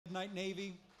Night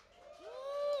Navy.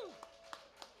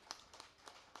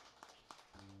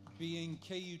 Being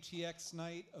KUTX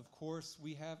night, of course,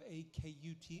 we have a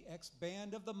KUTX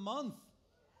Band of the Month.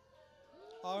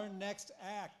 Our next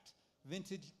act,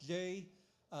 Vintage J,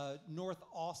 North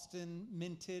Austin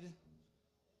minted,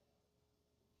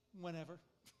 whenever,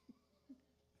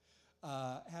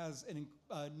 has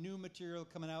new material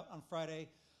coming out on Friday,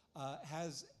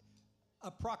 has a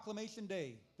proclamation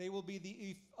day. They will be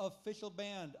the official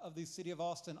band of the city of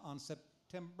Austin on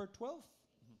September 12th.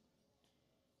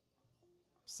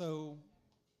 So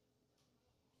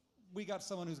we got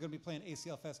someone who's going to be playing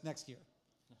ACL Fest next year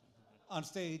on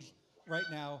stage right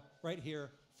now, right here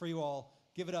for you all.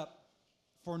 Give it up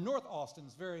for North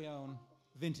Austin's very own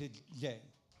Vintage J.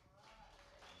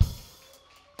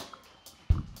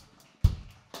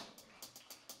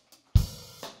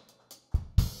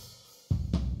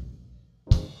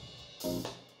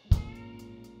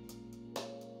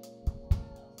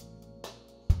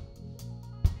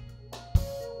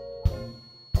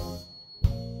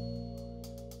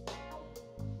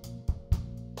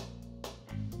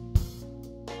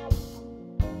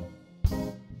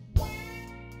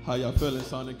 How y'all feeling,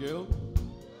 Sonic Gill?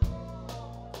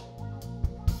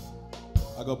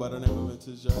 I go by the name of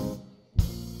Vintage J.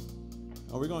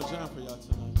 And we're gonna jam for y'all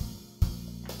tonight.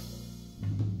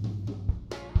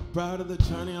 Proud of the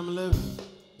journey I'm living,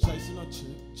 chasing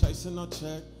no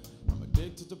check. I'm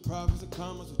addicted to profits and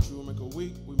commas, with true make a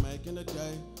week, we making a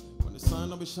day. When the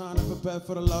sun don't be shining, prepare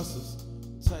for the losses.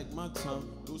 Take my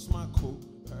time, lose my cool,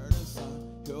 hurt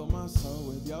inside, heal my soul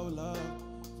with your love.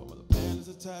 Pain is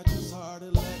attached, it's hard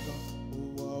to let go.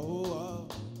 Ooh, oh,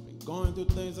 oh. Been going through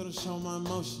things that'll show my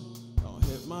emotion. Don't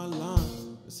hit my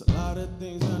line. There's a lot of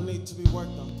things that need to be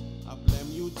worked on. I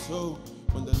blame you too.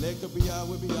 When the liquor be out,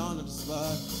 we be on the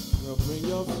slide. Girl, bring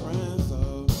your friends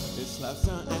up. This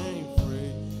lifestyle ain't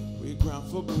free. We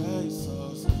grind for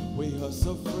pesos. We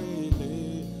hustle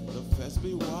freely. The fest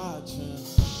be watching.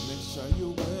 Make sure you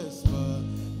whisper.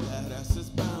 That ass is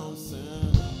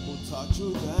bouncing. Who taught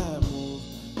you that move?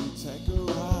 Take a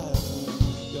ride.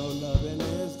 Your loving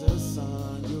is the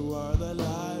sun. You are the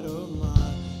light of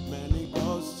mine. Many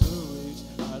goals to reach.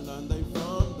 I learned they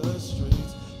from the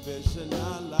streets. Vision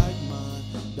not like mine.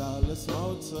 Dollars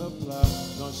multiply.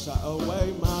 Don't shy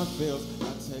away my feels.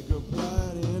 I take a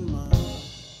pride in mine.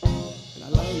 And I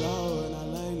lay low and I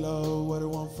lay low. What they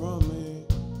want from me.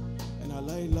 And I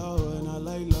lay low and I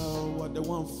lay low. What they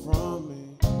want from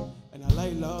me. And I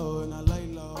lay low and I lay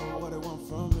low. What they want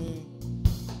from me.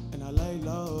 And I lay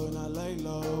low and I lay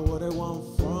low, what they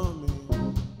want from me.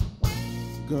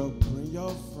 Girl, bring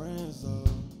your friends up.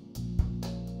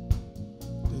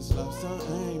 This lifestyle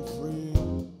ain't free.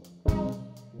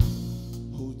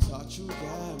 Who taught you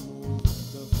that move?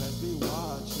 The feds be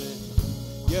watching.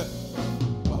 Yeah.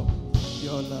 Whoa.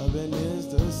 Your loving is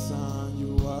the sun.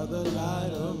 You are the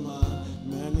light of mine.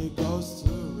 Many goals to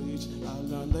reach. I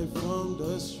learned they from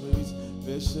the streets.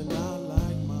 Vision not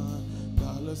like mine.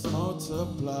 Dollars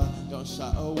multiply, don't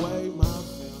shy away my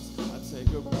feels. I take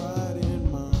a pride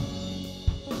in mine.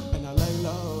 And I lay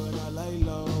low and I lay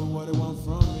low, what they want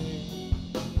from me.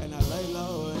 And I lay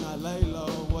low and I lay low,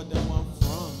 what they want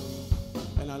from me.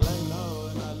 And I lay low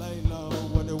and I lay low,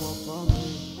 what they want from me.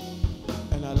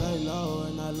 And I lay low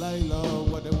and I lay low,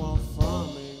 what they want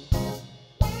from me.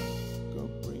 Girl,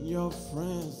 bring your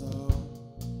friends up.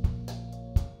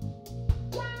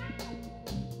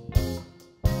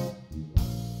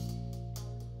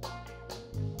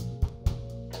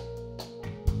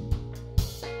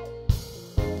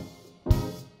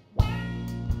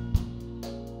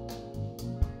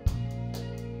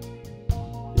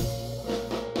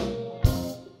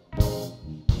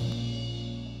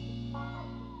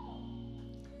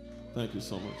 Thank you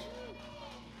so much.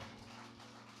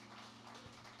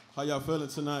 How y'all feeling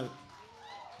tonight?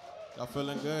 Y'all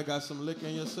feeling good? Got some liquor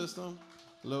in your system?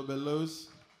 A little bit loose?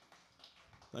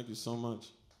 Thank you so much.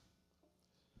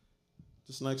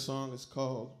 This next song is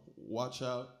called Watch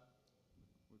Out.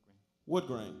 Wood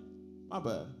Grain. My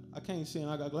bad. I can't see and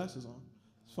I got glasses on.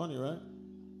 It's funny, right?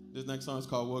 This next song is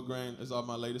called Wood Grain. It's off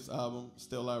my latest album,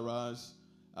 Still I Rise,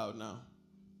 out now.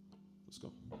 Let's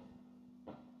go.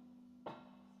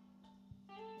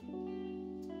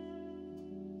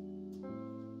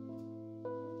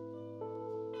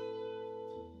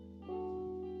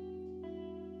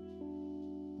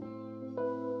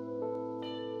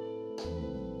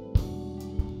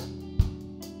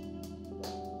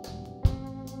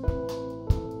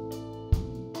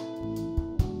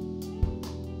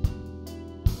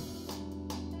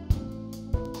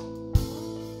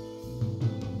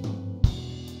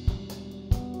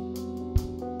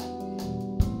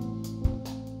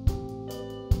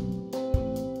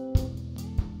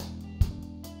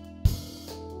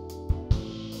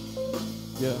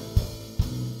 Yeah.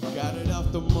 Got it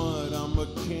out the mud, I'm a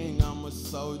king, I'm a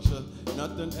soldier.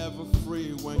 Nothing ever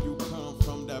free when you come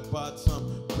from that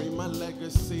bottom. Bring my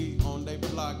legacy on they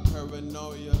block,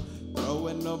 paranoia.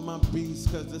 Throwing up my beats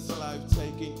cause this life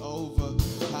taking over.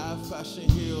 High fashion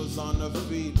heels on her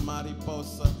feet,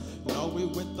 mariposa. Know we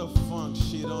with the funk,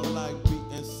 she don't like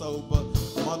being sober.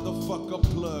 Motherfucker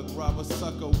plug, rob a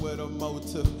sucker with a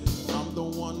motive. I'm the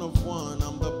one of one,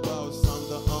 I'm the boss, I'm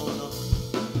the owner.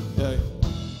 Hey.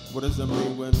 What does it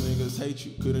mean when niggas hate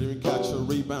you? Couldn't even catch a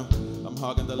rebound. I'm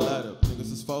hogging the ladder, niggas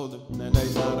is folding, and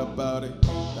they not about it.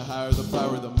 The higher the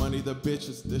power, the money, the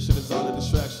bitches. This shit is all a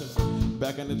distraction.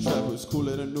 Back in the trap, it was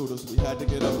cooler than noodles. We had to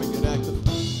get up and get active.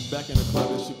 Back in the club,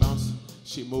 and she bouncing.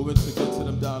 She moving to get to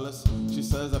them dollars. She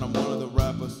says that I'm one of the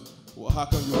rappers. Well, how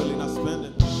come you really not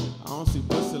spending? I don't see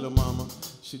pussy, little mama.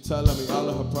 She telling me all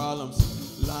of her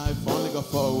problems. Life only go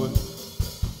forward.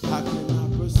 How can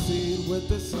I proceed with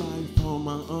this life on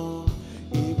my own?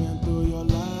 Even through your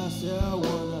lies, yeah, I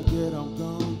wanna get them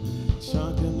gone.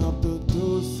 Chunking up the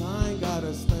deuce, I ain't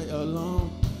gotta stay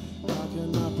alone. How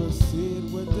can I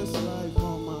proceed with this life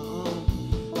on my own?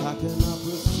 How can I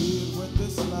proceed with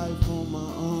this life on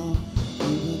my own?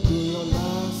 Even through your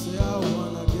lies, yeah, I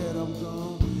wanna get them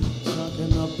gone.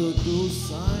 Chunking up the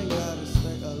deuce, I ain't gotta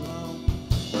stay alone.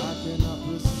 How can I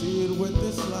proceed with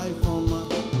this life on my own?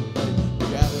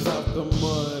 Got it out the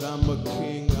mud, I'm a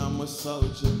king, I'm a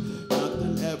soldier.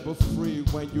 Nothing ever free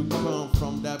when you come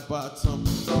from that bottom.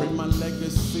 Bring my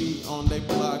legacy on they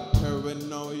block,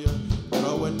 paranoia.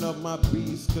 Throwing up my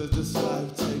beats cause this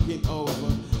life taking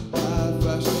over. High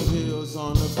fashion heels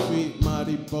on her feet,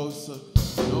 mariposa.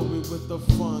 Know we with the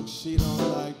funk, she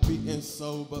don't like being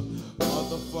sober.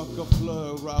 Motherfucker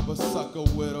plug, rob a sucker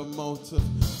with a motive.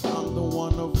 I'm the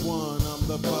one of one, I'm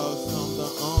the boss, I'm the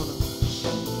owner.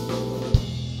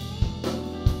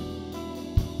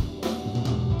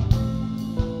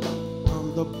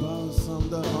 I'm the boss, I'm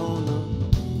the owner.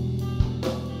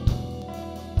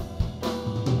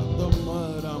 I'm the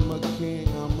mud, I'm a king,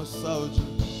 I'm a soldier.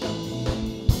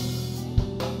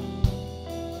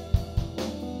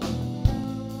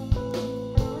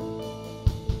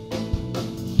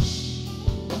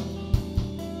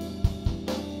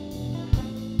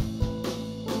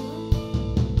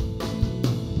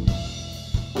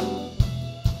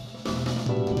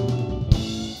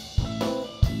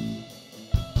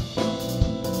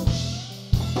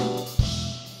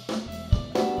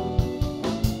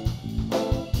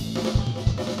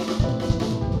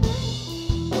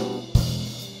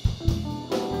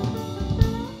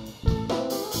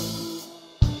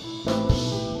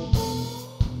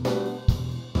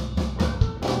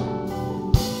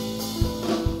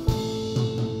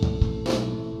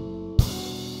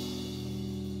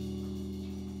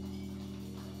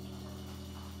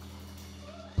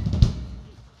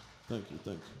 Thank you,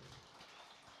 thank you.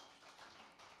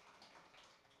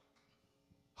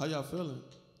 How y'all feeling?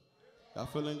 Y'all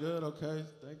feeling good? Okay,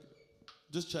 thank you.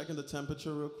 Just checking the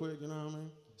temperature real quick, you know what I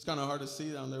mean? It's kind of hard to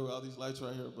see down there with all these lights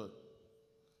right here, but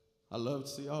I love to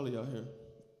see all of y'all here.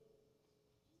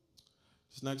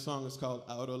 This next song is called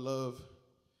Out of Love.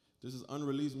 This is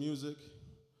unreleased music,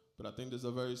 but I think this is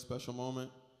a very special moment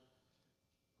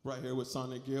right here with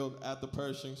Sonic Guild at the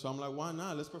Pershing. So I'm like, why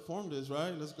not? Let's perform this,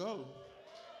 right? Let's go.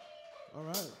 All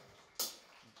right.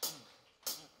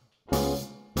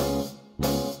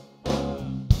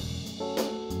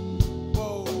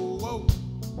 Whoa, whoa.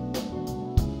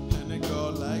 And it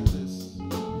go like this.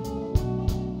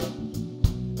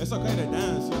 It's okay to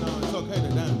dance, you know, it's okay to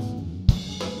dance.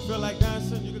 If you feel like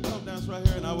dancing, you can come dance right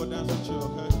here and I will dance with you,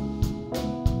 okay?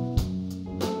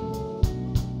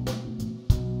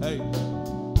 Hey,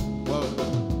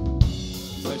 whoa.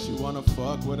 Say she wanna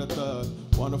fuck with a thug.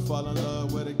 Wanna fall in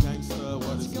love with a gangster,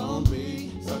 what it's gonna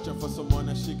be. Searching for someone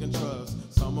that she can trust.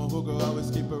 Someone who can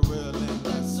always keep it real, and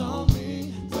that's on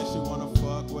me. Say she wanna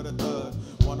fuck with a thug.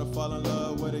 Wanna fall in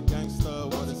love with a gangster,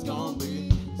 what it's gonna be.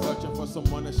 Searching for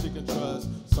someone that she can trust.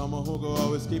 Someone who can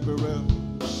always keep it real.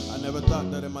 I never thought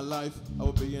that in my life I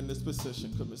would be in this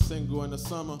position. Cause we're single in the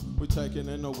summer, we taking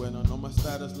in the winter. Know my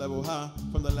status level high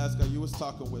from the last guy you was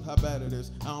talking with. How bad it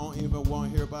is, I don't even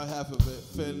want to hear about half of it.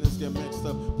 Feelings get mixed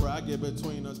up, pride get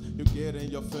between us. You get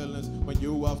in your feelings when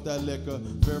you off that liquor.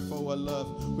 Fearful of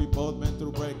love, we both been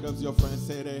through breakups. Your friends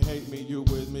say they hate me, you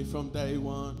with me from day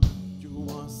one. You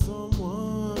want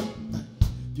someone,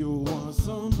 you want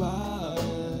somebody.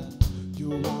 You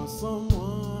want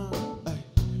someone,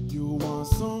 you want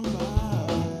somebody.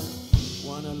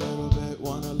 Want a little bit,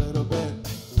 want a little bit.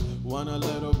 Want a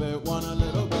little bit, want a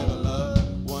little bit of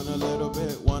love. Want a little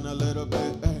bit, want a little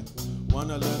bit.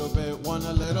 Want a little bit, want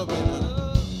a little bit of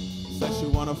love. Said she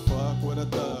wanna fuck with a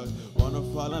thug.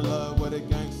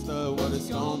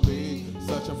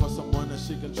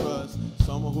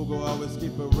 Someone who go always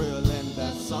keep it real, and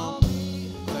that's on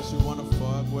me. Said she wanna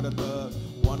fuck with a thug,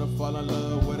 wanna fall in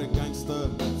love with a gangster.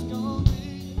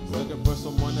 Looking for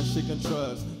someone that she can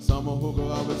trust, someone who go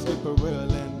always keep it real,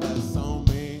 and that's on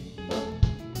me.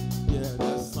 Yeah,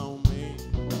 that's on me.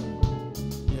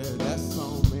 Yeah, that's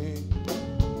on me.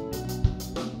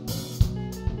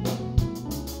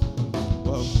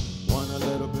 Whoa, want a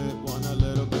little bit, want a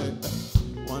little bit,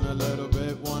 want a little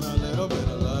bit, want a little bit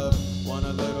of love, want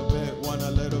a little bit, want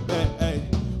a little bit, hey,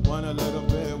 want a little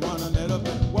bit, want a little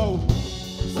bit. Whoa,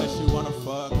 say she wanna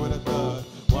fuck with a thug,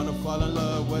 wanna fall in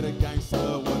love with a gangster.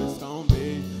 What it's gonna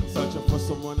be? Searching for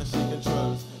someone that she can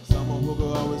trust, someone who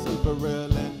will always keep it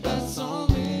real, and that's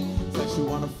on me. Say she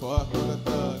wanna fuck with a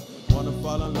thug, wanna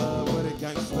fall in love with a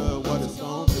gangster. What it's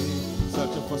gonna be?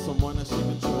 Searching for someone that she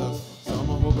can trust,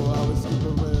 someone who will always keep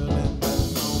it real, and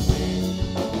that's on me.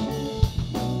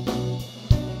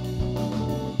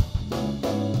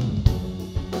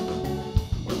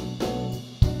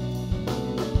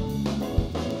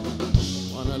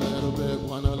 Want a little bit,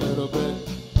 want a little bit,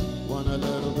 want a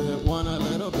little bit, want a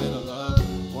little bit of love,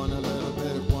 want a little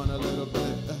bit, want a little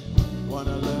bit, want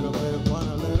a little bit, want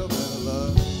a little bit of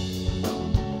love.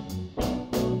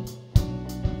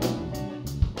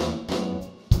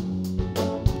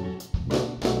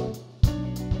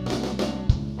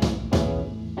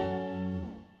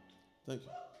 Thank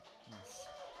you.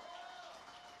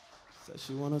 Said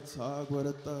she wanna talk with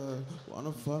a thug,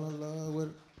 wanna fall in love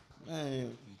with.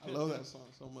 Man, I love that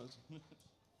song so much.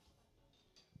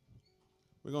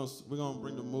 We're gonna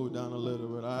bring the mood down a little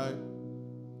bit, all right?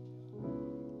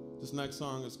 This next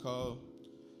song is called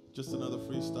Just Another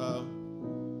Freestyle.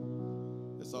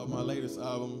 It's off my latest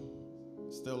album,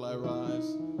 Still I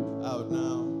Rise, out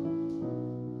now.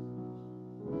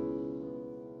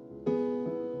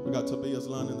 We got Tobias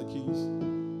Lund in the keys.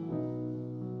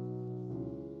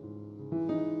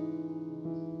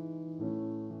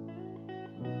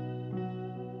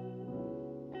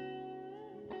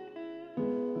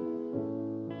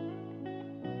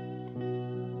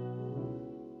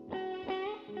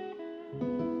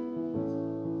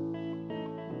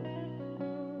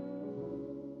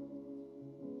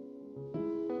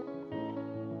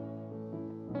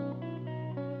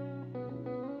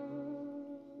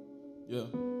 Yeah,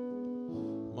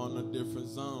 I'm on a different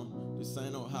zone. This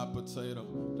ain't no hot potato.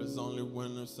 There's only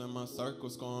winners in my circle,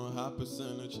 scoring high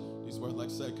percentage. These words like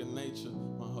second nature.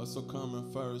 My hustle coming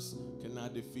first.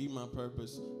 Cannot defeat my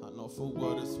purpose. I know for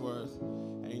what it's worth.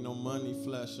 Ain't no money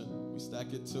flashing. We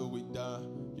stack it till we die.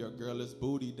 Your girl is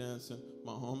booty dancing.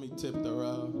 My homie tipped her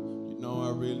out. You know I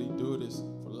really do this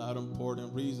for a lot of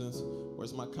important reasons.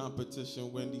 Where's my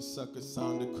competition when these suckers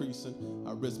sound decreasing?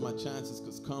 I risk my chances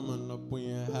cause coming up we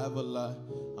ain't have a lot.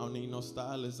 I don't need no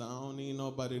stylist, I don't need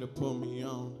nobody to put me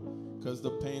on. Cause the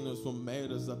painters who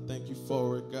made us, I thank you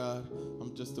for it, God.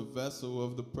 I'm just a vessel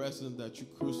of the presence that you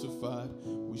crucified.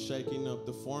 We shaking up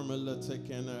the formula,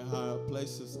 taking it higher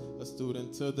places. A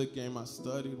student to the game, I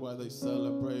studied while they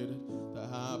celebrated. The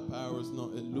higher power is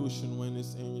no illusion when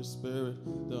it's in your spirit.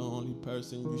 The only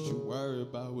person you should worry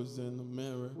about was in the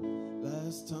mirror.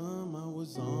 Last time I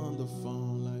was on the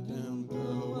phone like, damn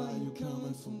girl, why you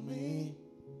coming for me?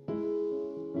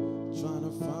 Trying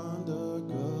to find the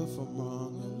good from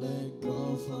wrong and let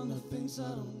go from the things I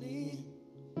don't need.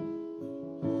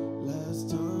 Last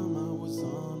time I was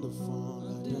on the phone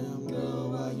like, damn girl,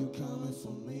 why you coming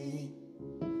for me?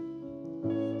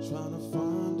 Trying to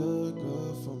find the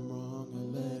good from wrong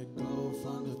and let go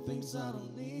from the things I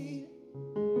don't need.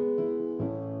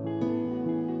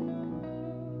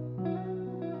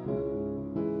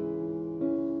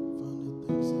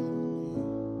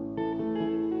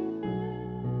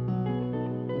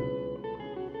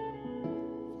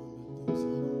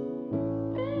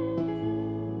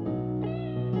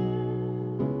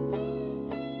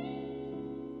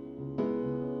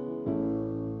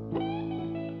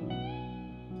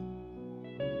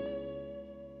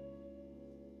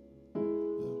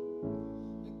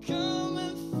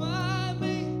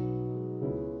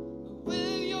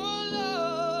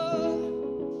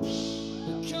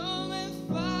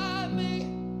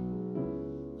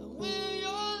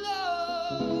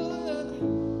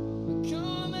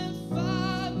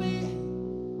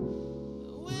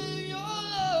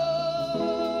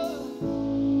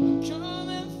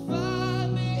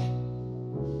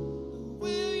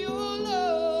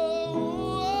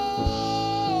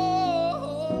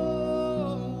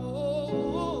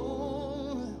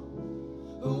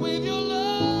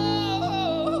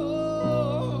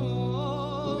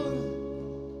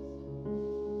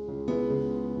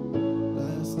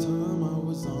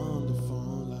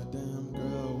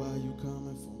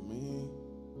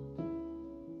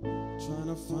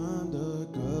 find the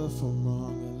good from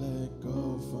wrong and let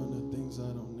go from the things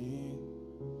I don't need.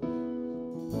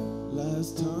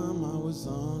 Last time I was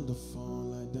on the phone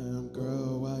like, damn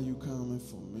girl, why you coming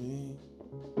for me?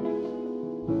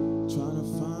 Trying to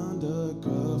find the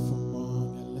good from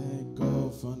wrong and let go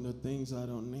from the things I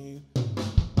don't need.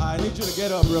 I need you to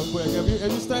get up real quick.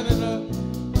 If you standing up,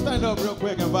 stand up real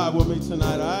quick and vibe with me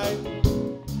tonight, all right?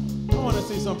 I want to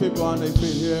see some people on their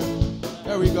feet here.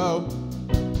 There we go.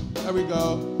 There we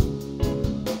go.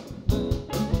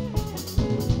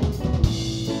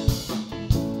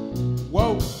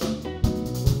 Whoa.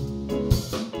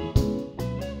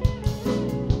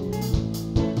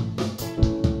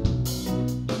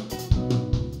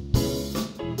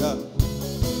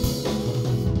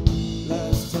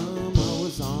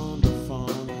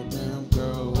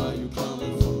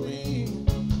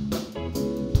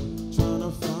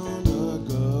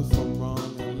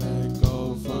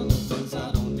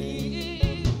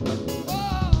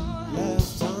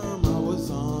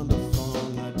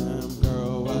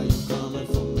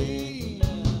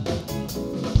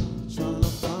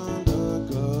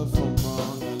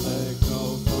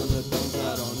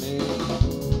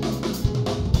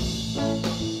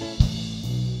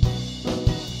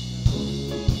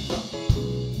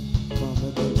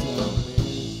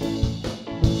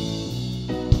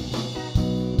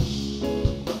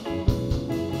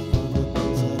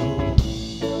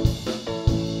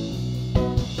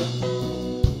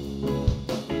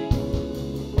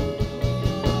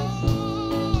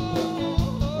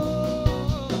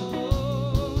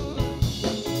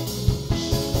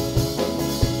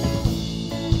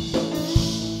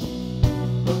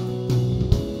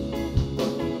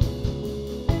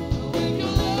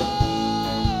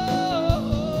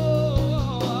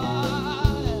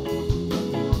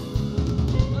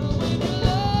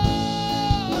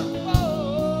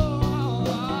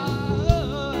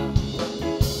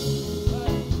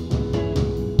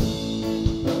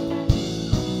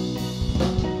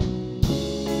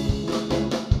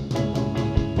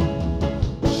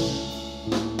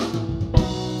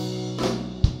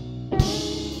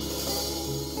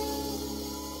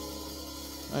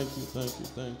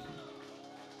 Thank you.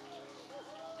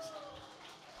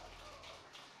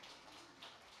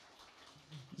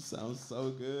 You sound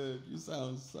so good. You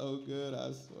sound so good,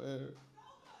 I swear.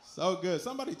 So good.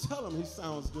 Somebody tell him he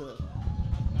sounds good.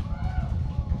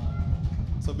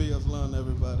 Tobias Lund,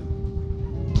 everybody.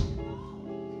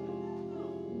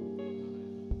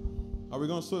 Are we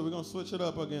gonna switch? We're gonna switch it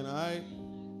up again, all right?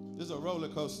 This is a roller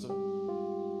coaster.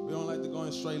 We don't like to go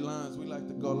in straight lines. We like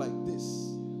to go like this.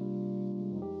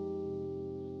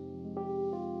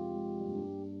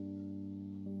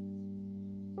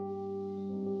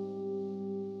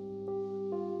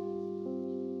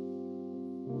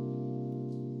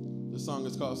 This song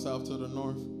is called South to the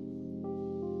North.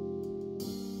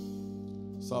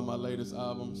 It's on my latest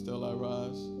album, Still I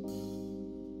Rise.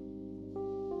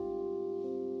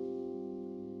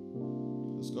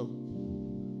 Let's go.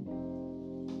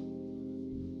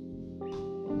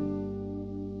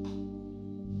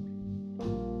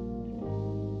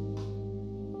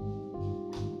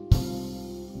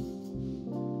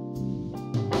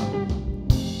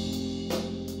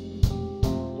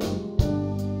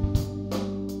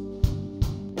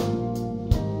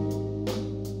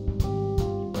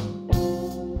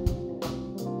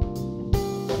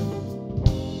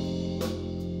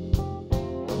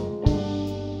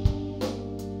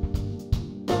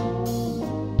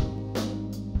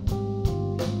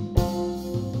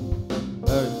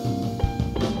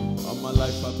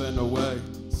 Away,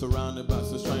 surrounded by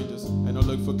some strangers. Ain't no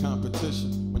look for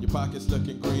competition when your pocket's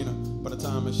looking greener. By the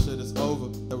time this shit is over,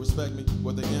 they respect me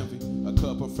with they envy. A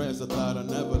couple friends I thought I'd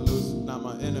never lose, not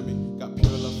my enemy. Got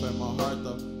pure love in my heart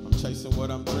though, I'm chasing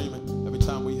what I'm dreaming. Every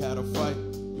time we had a fight,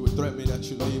 you would threaten me that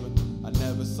you're leaving. I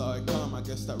never saw it come, I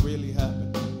guess that really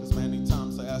happened. As many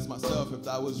times I asked myself if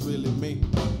that was really me.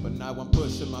 But now I'm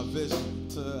pushing my vision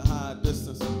to a high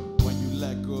distance. When you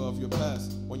let go of your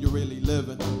past, when you're really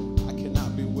living, I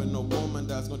cannot be with no woman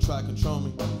that's gonna try to control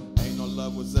me. Ain't no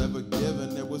love was ever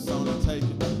given, it was only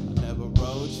taken. I never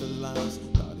wrote your lines,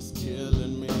 thought it's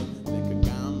killing me. Nigga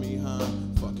got me high,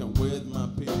 fucking with my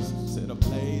peace. Said I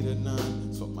played at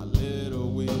 9, smoke my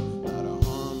little weed. Out of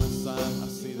harm inside, I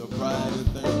see the brighter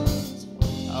things.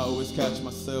 I always catch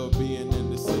myself being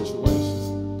in these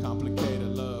situations.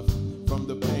 Complicated love, from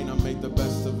the pain I make the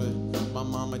best of it. My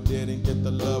mama didn't get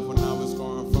the love when I was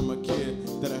growing from a kid.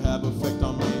 Did it have effect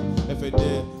on me? If it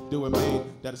did, Do it mean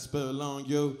that it spill on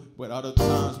you? With all the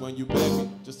times when you beg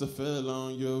me just to feel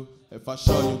on you. If I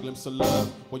show you a glimpse of love,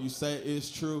 what you say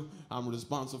is true. I'm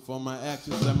responsible for my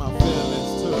actions and my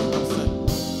feelings too. I'm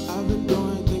saying, I've been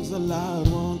doing things a lot,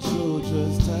 won't you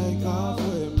just take off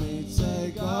with me,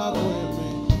 take off with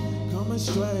me. Coming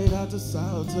straight out the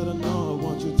south to the north,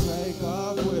 won't you take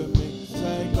off with me,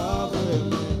 take off with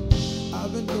me.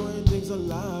 I've been doing things a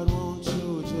lot, won't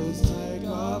you just take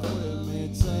off with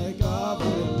me, take off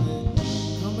with me.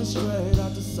 Coming straight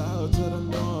out the south to the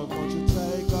north, won't you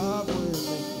take off with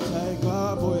me, take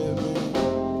off with me.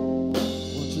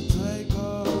 Won't you take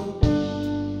off,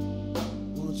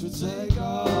 won't you take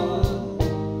off,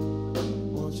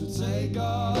 won't you take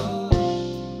off,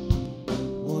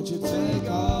 won't you take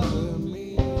off with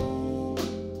me,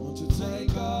 won't you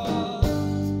take off,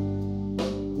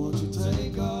 won't you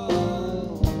take off,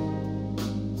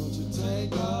 won't you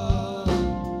take off,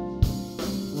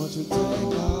 won't you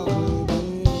take off with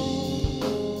me,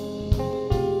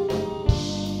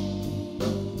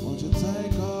 won't you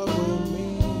take off with me,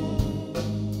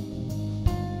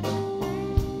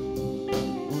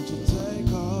 won't you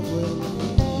take off with me.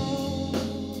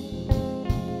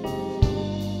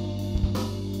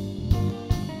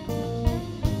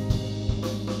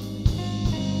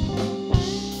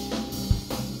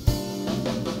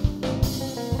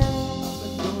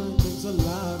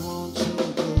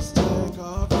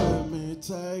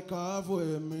 Take off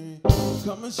with me.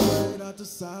 Coming straight out the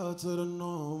south to the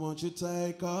north, won't you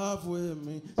take off with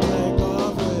me, take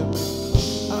off with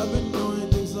me. I've been doing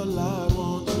things a lot,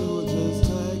 won't you just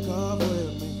take off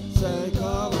with me, take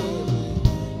off with me.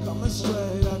 Coming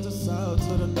straight out the south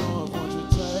to the north, won't you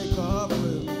take off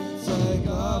with me, take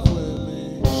off with me.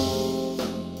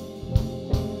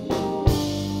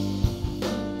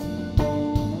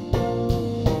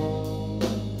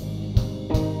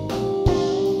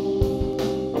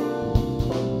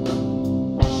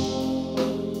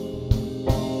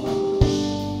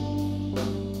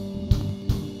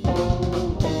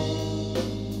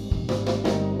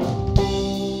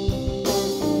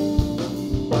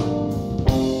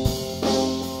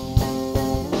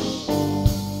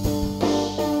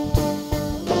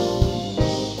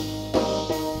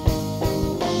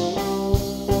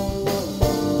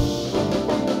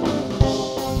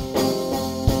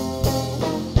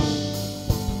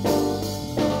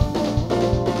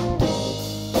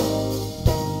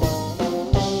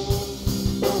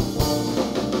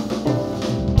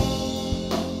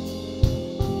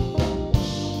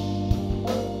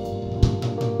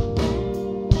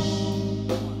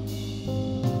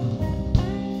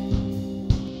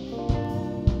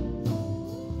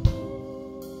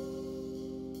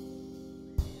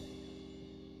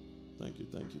 Thank you,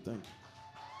 thank you, thank you.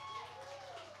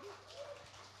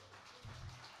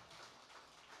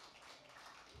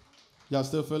 Y'all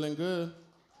still feeling good?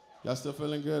 Y'all still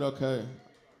feeling good? Okay.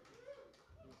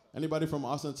 Anybody from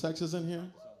Austin, Texas in here?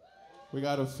 We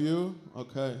got a few?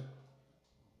 Okay.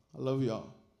 I love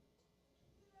y'all.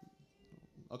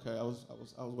 Okay, I was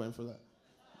waiting for that.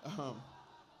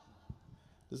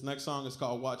 This next song is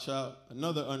called Watch Out,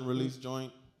 another unreleased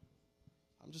joint.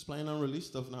 I'm just playing unreleased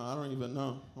stuff now. I don't even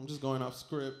know. I'm just going off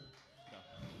script.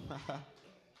 But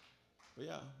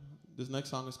yeah, this next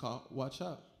song is called Watch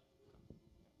Out.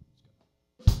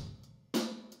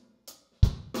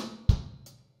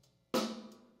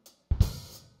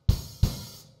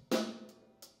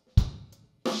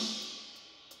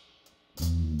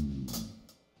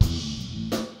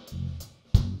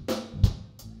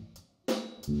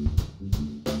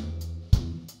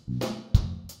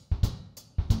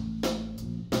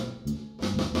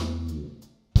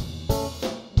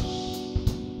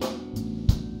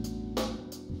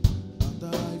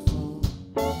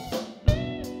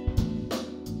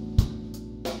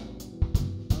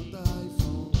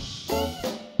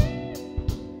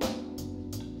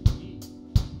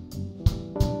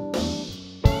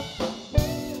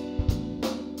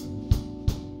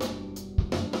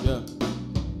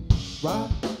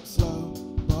 Right, slow,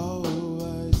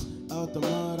 always out the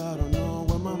mud. I don't know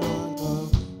where my mind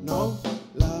goes. No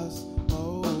less,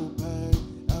 no pain.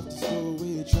 After school,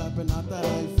 we trapping out the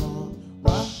iPhone.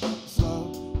 Right,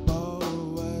 slow,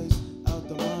 always out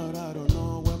the mud. I don't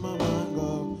know where my mind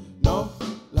goes. No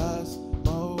less,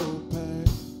 no pain.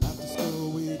 After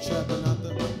school, we trapping out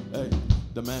the. Hey,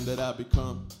 the man that I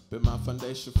become, been my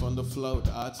foundation from the flow.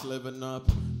 The odds living up.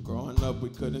 Growing up, we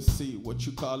couldn't see what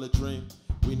you call a dream.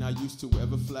 We not used to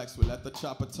ever flex, we let the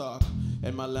chopper talk.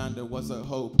 In my land there was a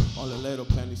hope, all a little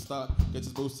penny stock. Get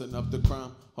just boosting up the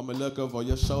crime. Homie, look over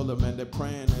your shoulder, man, they're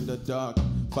praying in the dark.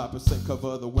 5%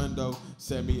 cover the window,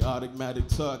 semi-automatic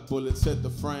tuck. Bullets hit the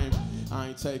frame, I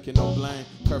ain't taking no blame.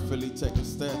 Carefully taking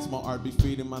steps, my art be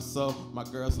feeding my soul. My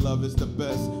girl's love is the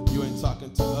best, you ain't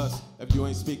talking to us. If you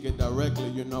ain't speaking directly,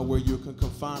 you know where you can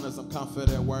confine us. I'm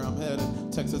confident where I'm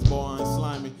headed. Texas boy, I ain't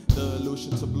slimy, the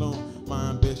illusion to bloom. My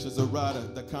ambition's a rider,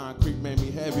 the concrete made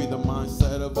me heavy. The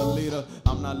mindset of a leader,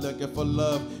 I'm not looking for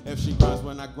love. If she grinds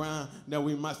when I grind, then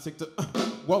we might stick to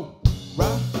whoa.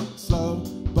 Ride slow,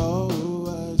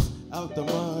 boys, out the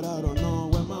mud, I don't know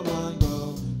where my mind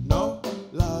goes. No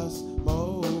loss,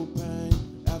 more pain.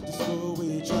 After school,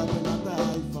 we trapping out the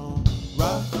iPhone.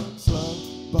 Ride slow,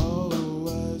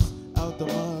 boys, out the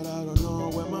mud, I don't know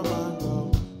where my mind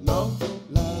goes. No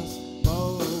loss,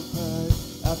 more pain.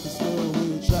 After school,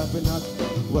 we trapping out.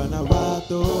 When I ride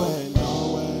through, ain't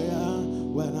no way out.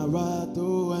 When I ride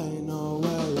through, ain't no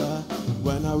way out.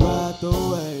 When I ride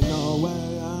through, ain't no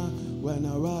way out. When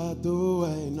I ride through,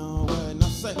 ain't no way. Now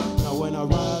say, now when I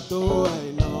ride through,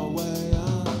 ain't no way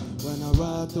out. When I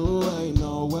ride through, ain't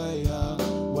no way out.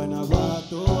 When I ride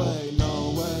through, ain't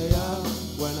no way out.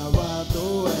 When I ride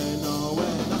through, ain't no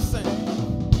way. Now say.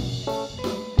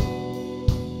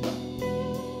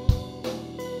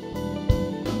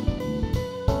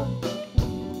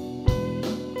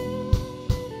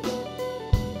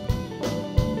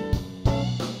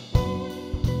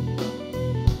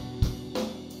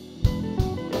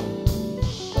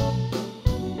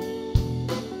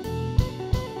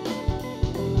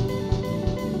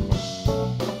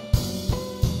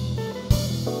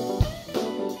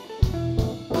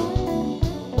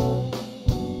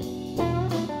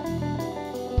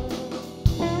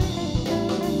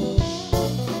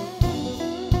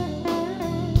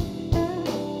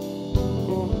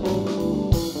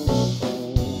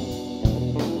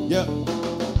 Yep.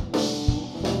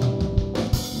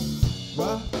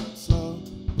 Ride slow,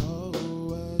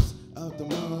 always out the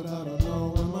mud. I don't know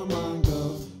where my mind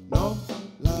goes. No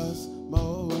loss,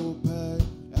 more pay.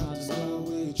 After school,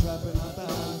 we trapping out the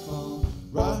iPhone.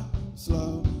 Ride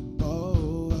slow,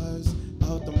 always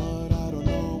out the mud. I don't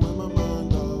know where my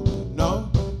mind goes. No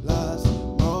loss,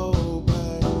 more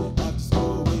pay. After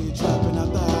school, we trapping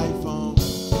out the iPhone.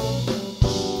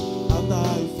 Out the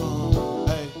iPhone.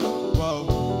 Hey,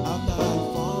 whoa. Out the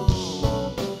iPhone,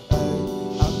 ay,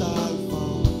 out the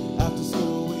iPhone. After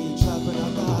school, we trapping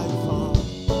out the iPhone,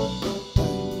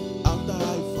 ay, out the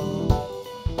iPhone,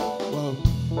 whoa,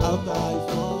 out the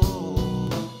iPhone,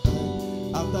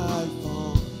 ay, out the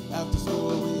iPhone. After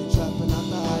school, we trapping out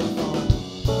the iPhone.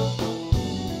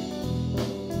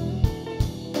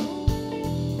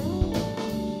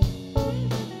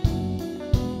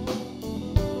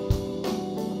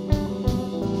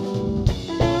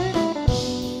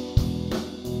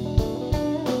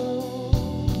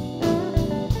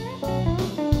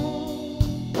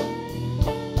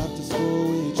 After school,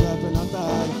 we trapping out the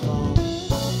iPhone.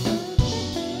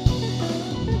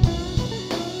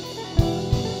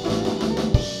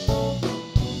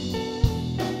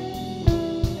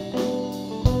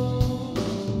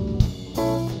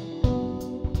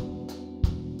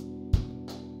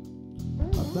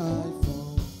 Out the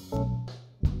iPhone.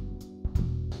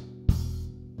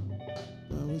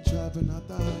 Now we trapping out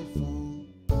the iPhone.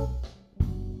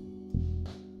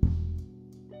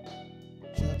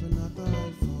 Trapping out the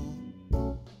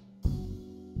iPhone.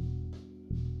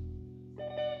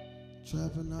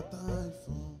 Trapping out the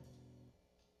iPhone.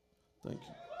 Thank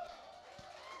you.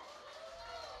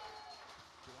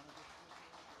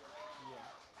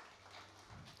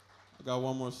 I got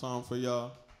one more song for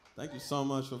y'all. Thank you so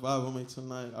much for vibing with me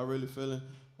tonight. I really feel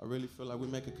like we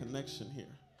make a connection here.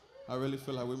 I really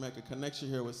feel like we make a connection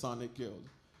here with Sonic Guild.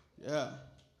 Yeah.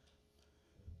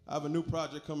 I have a new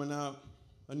project coming out,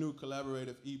 a new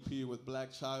collaborative EP with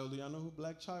Black Child. Do y'all know who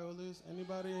Black Child is?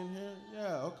 Anybody in here?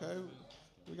 Yeah, okay.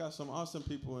 We got some awesome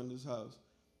people in this house.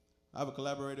 I have a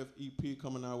collaborative EP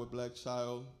coming out with Black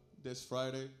Child this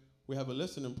Friday. We have a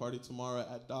listening party tomorrow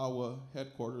at Dawa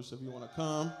headquarters if you want to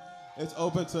come. It's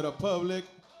open to the public.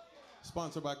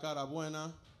 Sponsored by Cara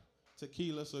Buena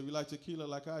Tequila. So if you like tequila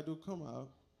like I do, come out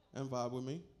and vibe with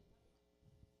me.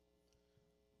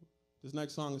 This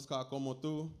next song is called Como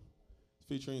Tu. It's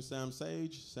featuring Sam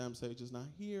Sage. Sam Sage is not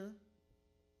here,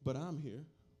 but I'm here.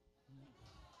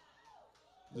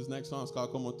 This next song is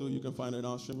called Como Tu. You can find it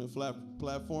on streaming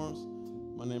platforms.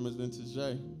 My name is Vintage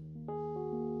J.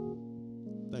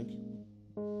 Thank you.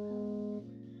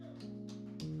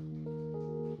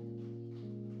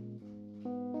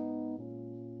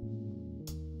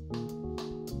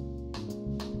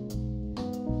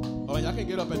 y'all can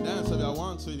get up and dance if y'all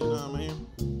want to, you know what I mean?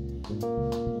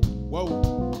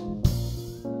 Whoa.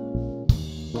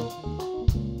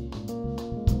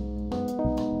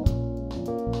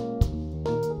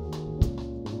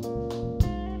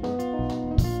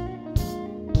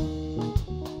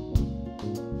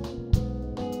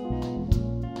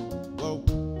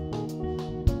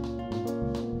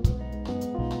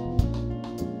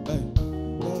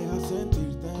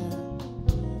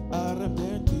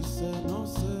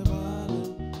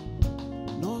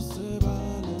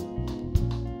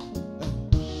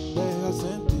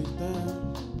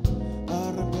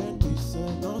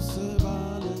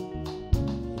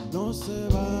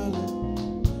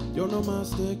 Yo nomás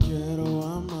te quiero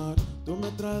amar, tú me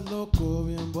traes loco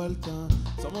bien vuelta.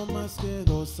 Somos más que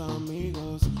dos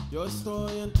amigos, yo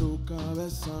estoy en tu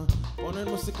cabeza. Poner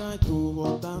música y tú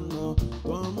botando,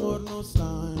 tu amor no está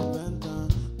en venta.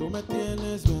 Tú me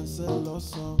tienes bien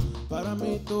celoso, para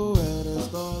mí tú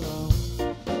eres todo.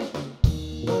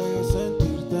 Voy a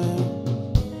sentirte,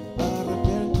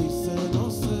 arrepentirse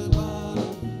no se vale,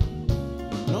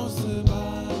 no se vale.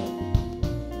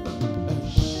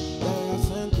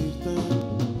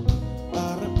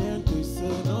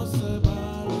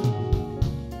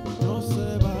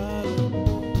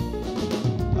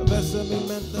 Mi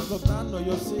mente flotando,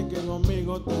 yo sí que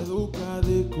conmigo te educa a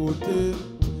discutir,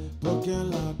 porque en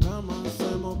la cama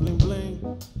hacemos bling bling,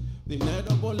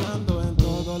 dinero volando en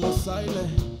todos los aires.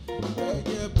 Te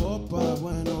llevo para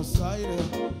Buenos Aires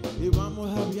y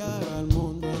vamos a viajar al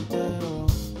mundo entero.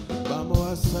 Vamos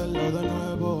a hacerlo de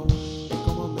nuevo. Y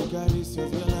como me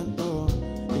acaricias violento,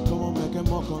 y como me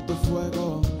quemo con tu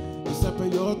fuego, y siempre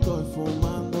yo estoy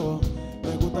fumando.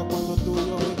 Me gusta cuando tú y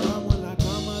yo brincamos en la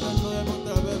cama de nuevo.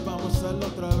 Otra vez, vamos a hacerlo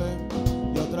otra vez.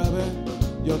 Y otra vez,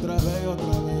 y otra vez,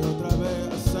 otra vez, otra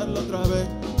vez. Hacerlo otra vez.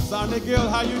 Sonic Gill,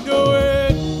 how you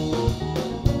doing?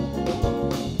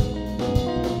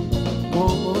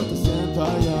 Cómo te siento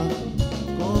allá,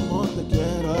 cómo te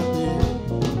quiero a ti,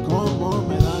 cómo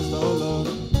me das dolor,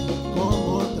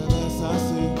 cómo te ves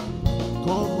así,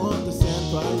 cómo te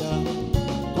siento allá,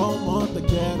 cómo te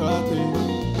quiero a ti.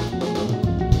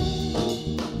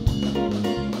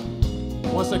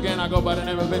 Once again, I go by the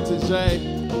name of Vintage J.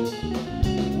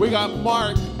 We got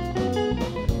Mark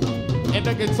and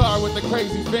the guitar with the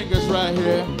crazy fingers right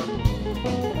here.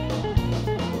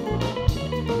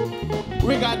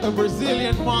 We got the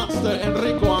Brazilian monster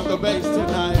Enrico on the bass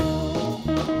tonight.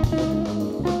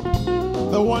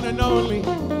 The one and only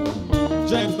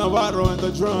James Navarro on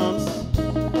the drums.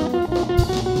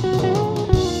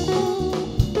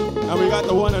 And we got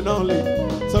the one and only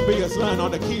Tobias Lund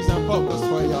on the keys and vocals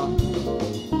for y'all.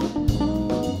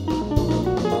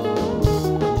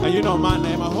 And you know my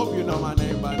name, I hope you know my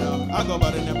name by now. I go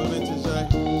by the name of Vintage J.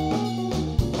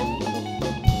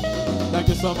 Thank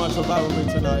you so much for vibing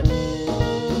me tonight.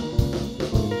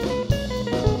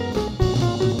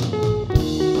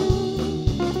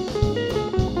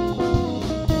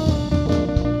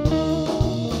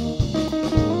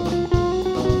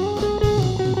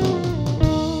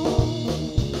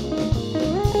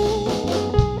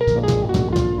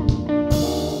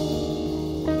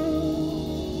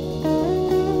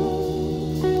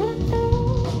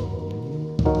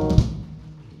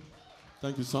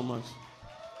 Thank you so much.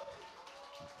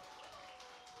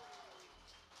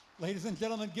 Ladies and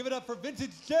gentlemen, give it up for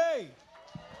Vintage J.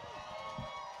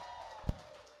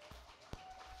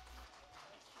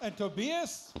 And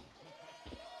Tobias.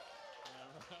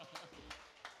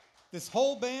 This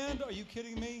whole band, are you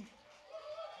kidding me?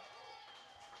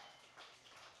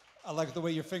 I like the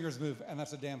way your fingers move, and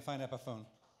that's a damn fine Epiphone.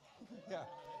 Yeah,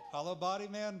 hollow body,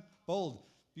 man, bold,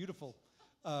 beautiful.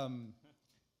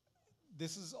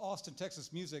 This is Austin,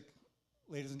 Texas music,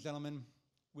 ladies and gentlemen.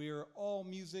 We are all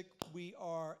music. We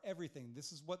are everything.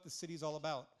 This is what the city's all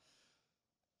about.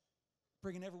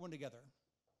 Bringing everyone together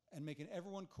and making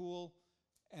everyone cool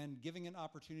and giving an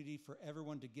opportunity for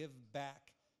everyone to give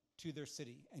back to their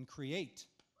city and create.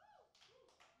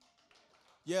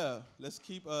 Yeah, let's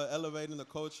keep elevating the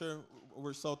culture.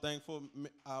 We're so thankful.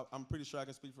 I'm pretty sure I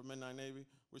can speak for Midnight Navy.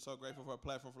 We're so grateful for a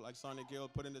platform like Sonic Gill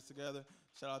putting this together.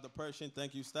 Shout out to Pershing.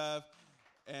 Thank you, staff.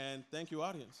 And thank you,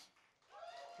 audience.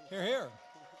 Hear, hear.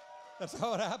 That's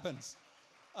how it happens.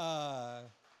 I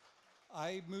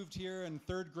moved here in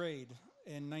 3rd grade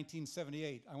in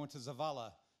 1978. I went to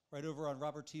Zavala, right over on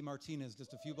Robert T. Martinez,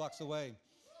 just a few blocks away.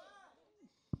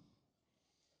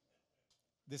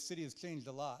 This city has changed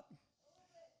a lot.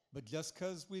 But just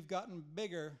because we've gotten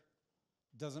bigger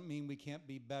doesn't mean we can't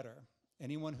be better.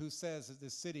 Anyone who says that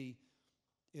this city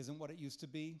isn't what it used to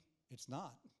be, it's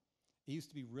not. It used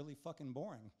to be really fucking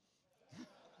boring.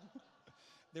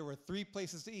 There were 3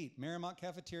 places to eat: Marymount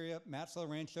Cafeteria, Matt's El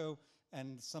Rancho,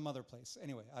 and some other place.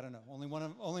 Anyway, I don't know.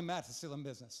 Only Matt's is still in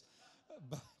business.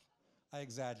 But I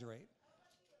exaggerate.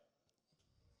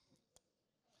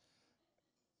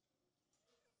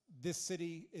 This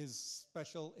city is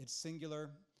special, it's singular,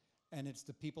 and it's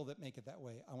the people that make it that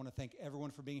way. I want to thank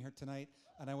everyone for being here tonight,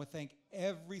 and I want to thank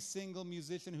every single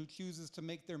musician who chooses to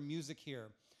make their music here.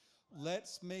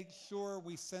 Let's make sure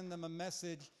we send them a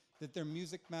message that their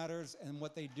music matters and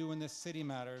what they do in this city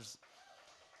matters.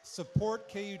 Support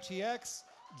KUTX,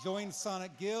 join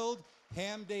Sonic Guild.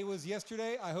 Ham Day was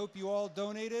yesterday. I hope you all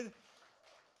donated.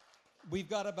 We've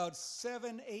got about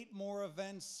 7, 8 more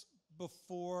events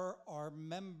before our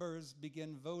members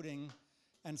begin voting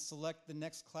and select the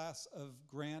next class of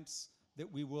grants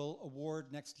that we will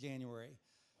award next January.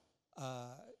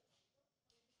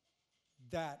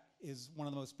 That is one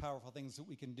of the most powerful things that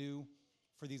we can do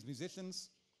for these musicians,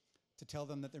 to tell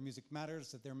them that their music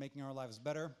matters, that they're making our lives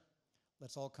better.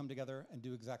 Let's all come together and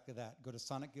do exactly that. Go to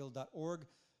sonicguild.org.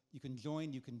 You can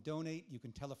join, you can donate, you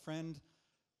can tell a friend.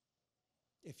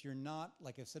 If you're not,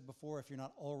 like I've said before, if you're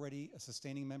not already a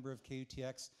sustaining member of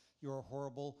KUTX, you're a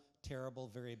horrible,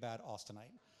 terrible, very bad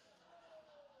Austinite.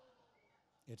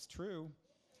 It's true.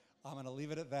 I'm going to leave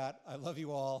it at that. I love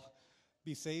you all.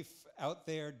 Be safe out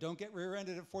there. Don't get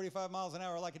rear-ended at 45 miles an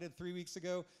hour like I did 3 weeks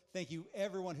ago. Thank you,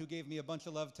 everyone who gave me a bunch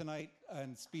of love tonight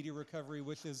and speedy recovery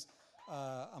wishes.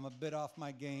 I'm a bit off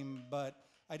my game, but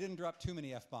I didn't drop too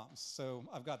many F-bombs, so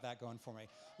I've got that going for me.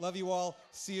 Love you all.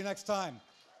 See you next time.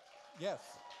 Yes.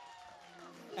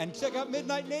 And check out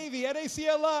Midnight Navy at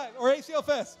ACL Live or ACL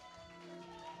Fest.